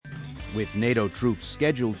With NATO troops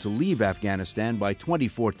scheduled to leave Afghanistan by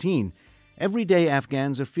 2014, everyday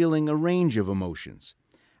Afghans are feeling a range of emotions.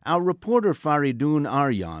 Our reporter Faridun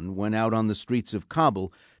Aryan went out on the streets of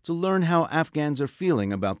Kabul to learn how Afghans are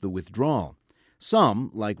feeling about the withdrawal.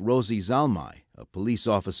 Some, like Rosie Zalmai, a police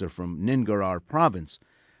officer from Ningarhar province,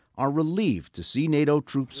 are relieved to see NATO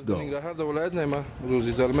troops go.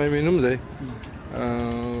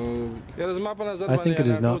 I think it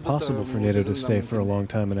is not possible for NATO to stay for a long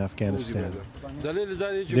time in Afghanistan.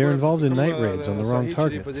 They are involved in night raids on the wrong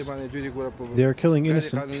targets. They are killing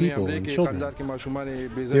innocent people and children.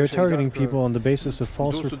 They are targeting people on the basis of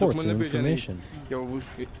false reports and information.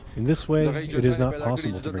 In this way, it is not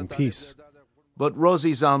possible to bring peace. But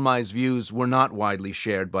Rosie Zalmai's views were not widely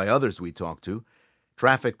shared by others we talked to.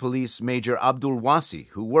 Traffic Police Major Abdul Wasi,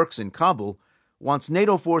 who works in Kabul, wants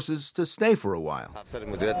NATO forces to stay for a while.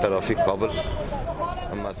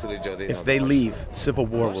 If they leave, civil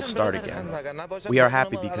war will start again. We are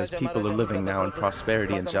happy because people are living now in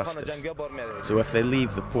prosperity and justice. So if they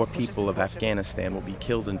leave, the poor people of Afghanistan will be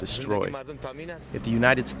killed and destroyed. If the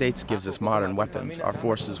United States gives us modern weapons, our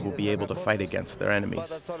forces will be able to fight against their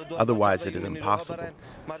enemies. Otherwise, it is impossible.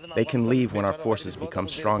 They can leave when our forces become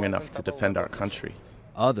strong enough to defend our country.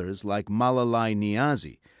 Others, like Malalai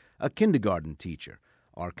Niazi, a kindergarten teacher,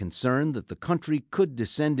 are concerned that the country could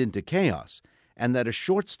descend into chaos and that a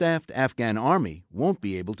short-staffed Afghan army won't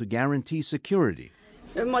be able to guarantee security.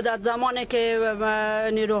 2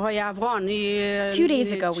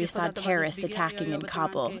 days ago, we saw terrorists attacking in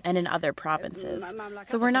Kabul and in other provinces.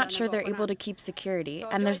 So we're not sure they're able to keep security,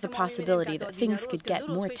 and there's the possibility that things could get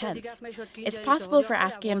more tense. It's possible for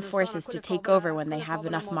Afghan forces to take over when they have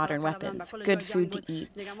enough modern weapons, good food to eat,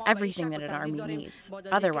 everything that an army needs.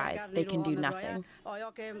 Otherwise, they can do nothing.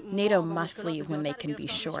 NATO must leave when they can be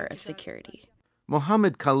sure of security.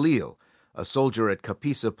 Mohammed Khalil, a soldier at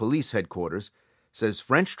Kapisa Police Headquarters, says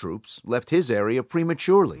French troops left his area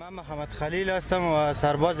prematurely. From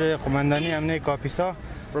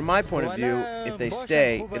my point of view, if they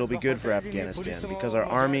stay, it'll be good for Afghanistan because our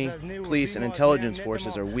army, police, and intelligence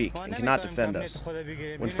forces are weak and cannot defend us.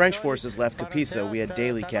 When French forces left Kapisa, we had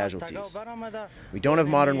daily casualties. We don't have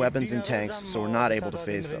modern weapons and tanks, so we're not able to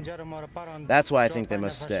face them. That's why I think they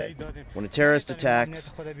must stay. When a terrorist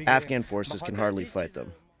attacks, Afghan forces can hardly fight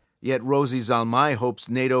them. Yet Rosie Zalmai hopes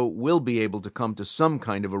NATO will be able to come to some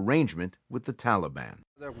kind of arrangement with the Taliban.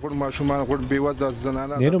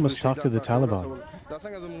 NATO must talk to the Taliban.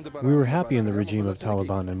 We were happy in the regime of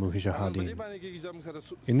Taliban and Mujahideen.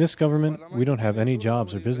 In this government, we don't have any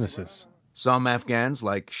jobs or businesses. Some Afghans,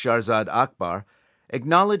 like Sharzad Akbar,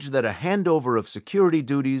 acknowledge that a handover of security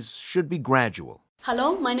duties should be gradual.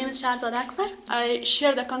 Hello, my name is Sharzad Akbar. I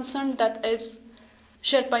share the concern that is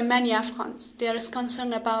shared by many Afghans. There is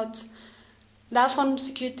concern about the Afghan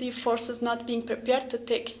security forces not being prepared to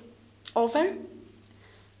take over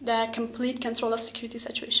the complete control of security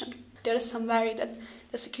situation. There is some worry that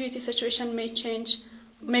the security situation may change,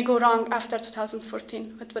 may go wrong after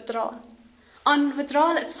 2014 with withdrawal. On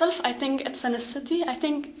withdrawal itself, I think it's a necessity. I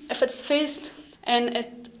think if it's phased and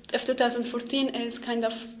if 2014 is kind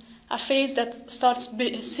of a phase that starts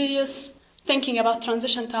serious thinking about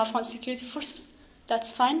transition to Afghan security forces,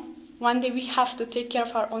 that's fine. One day we have to take care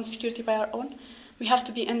of our own security by our own. We have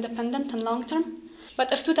to be independent and long-term.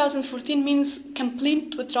 But if 2014 means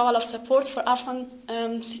complete withdrawal of support for Afghan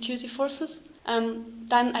security forces,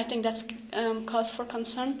 then I think that's cause for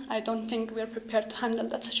concern. I don't think we're prepared to handle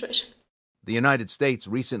that situation. The United States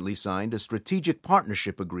recently signed a strategic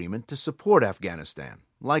partnership agreement to support Afghanistan,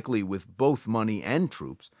 likely with both money and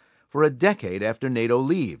troops, for a decade after NATO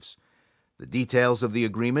leaves. The details of the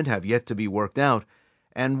agreement have yet to be worked out,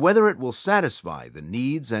 and whether it will satisfy the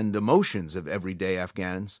needs and emotions of everyday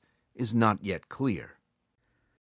Afghans is not yet clear.